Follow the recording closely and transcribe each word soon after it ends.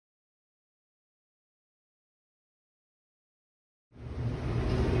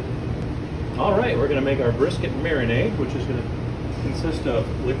All right, we're gonna make our brisket marinade, which is gonna consist of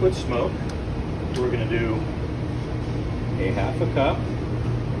liquid smoke. We're gonna do a half a cup.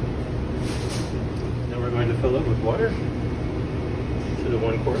 Then we're going to fill it with water to the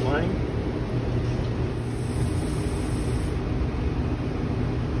 1 quart line.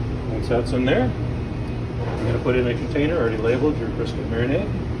 Once that's in there, we're gonna put it in a container already labeled your brisket marinade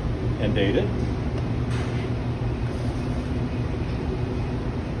and date it.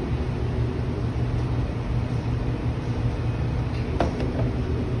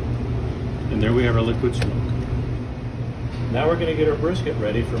 And there we have our liquid smoke. Now we're going to get our brisket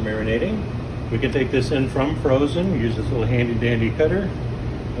ready for marinating. We can take this in from frozen, use this little handy dandy cutter,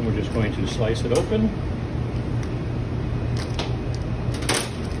 and we're just going to slice it open.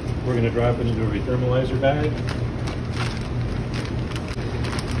 We're going to drop it into a rethermalizer bag.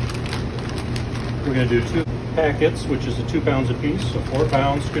 We're going to do 2 packets, which is 2 pounds a piece, so 4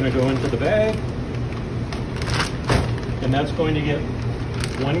 pounds going to go into the bag. And that's going to get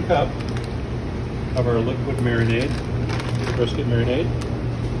 1 cup of our liquid marinade, brisket marinade,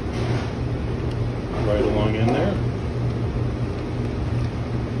 right along in there.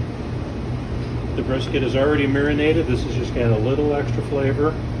 The brisket is already marinated. This is just got a little extra flavor,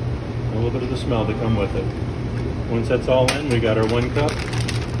 and a little bit of the smell to come with it. Once that's all in, we got our 1 cup,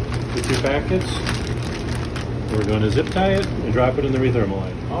 the 2 packets. We're going to zip tie it and drop it in the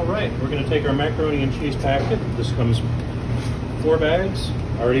rethermalizer. All right, we're going to take our macaroni and cheese packet. This comes 4 bags,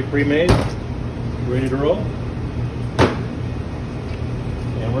 already pre-made, ready to roll.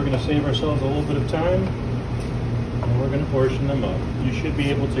 And we're going to save ourselves a little bit of time, and we're going to portion them up. You should be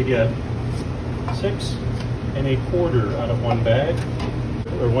able to get 6 1/4 out of 1 bag,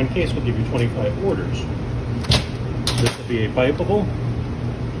 or 1 case will give you 25 orders. This will be a pipeable.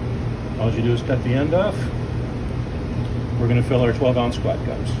 All you do is cut the end off. We're going to fill our 12-ounce squat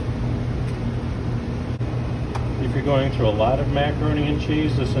cups. If you're going through a lot of macaroni and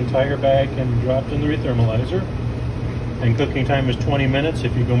cheese, this entire bag can be dropped in the rethermalizer. And cooking time is 20 minutes.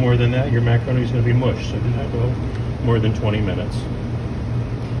 If you go more than that, your macaroni is going to be mush, so do not go more than 20 minutes.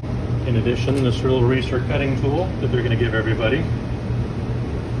 In addition, this little reeser cutting tool that they're going to give everybody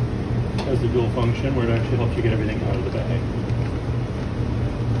has the dual function where it actually helps you get everything out of the bag.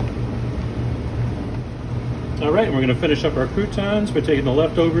 All right, we're going to finish up our croutons by taking the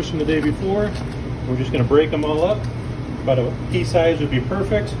leftovers from the day before. We're just going to break them all up. About a pea size would be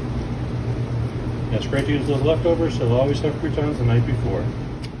perfect. And it's great to use those leftovers, so they'll always have croutons the night before.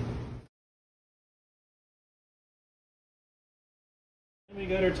 And we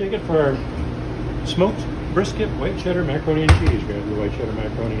got our ticket for our smoked brisket, white cheddar, macaroni and cheese. We're going to do white cheddar,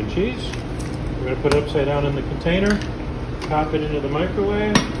 macaroni and cheese. We're going to put it upside down in the container, pop it into the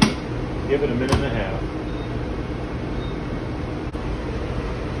microwave, give it a 1.5 minutes.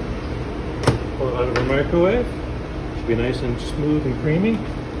 Pull it out of the microwave. Should be nice and smooth and creamy.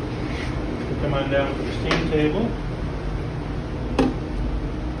 We'll come on down to the steam table.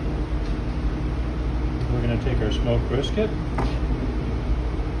 We're going to take our smoked brisket.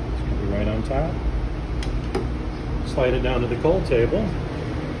 It's going to be right on top. Slide it down to the cold table.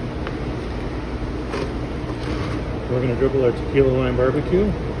 We're going to dribble our tequila lime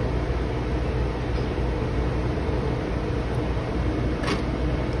barbecue.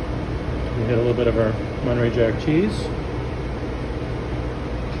 We hit a little bit of our Monterey Jack cheese.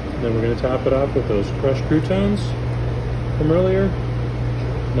 And then we're going to top it off with those crushed croutons from earlier.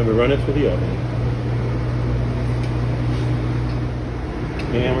 And then we run it through the oven.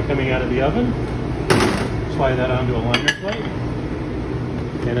 And we're coming out of the oven. Slide that onto a liner plate.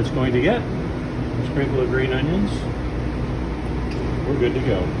 And it's going to get a sprinkle of green onions. We're good to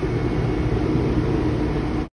go.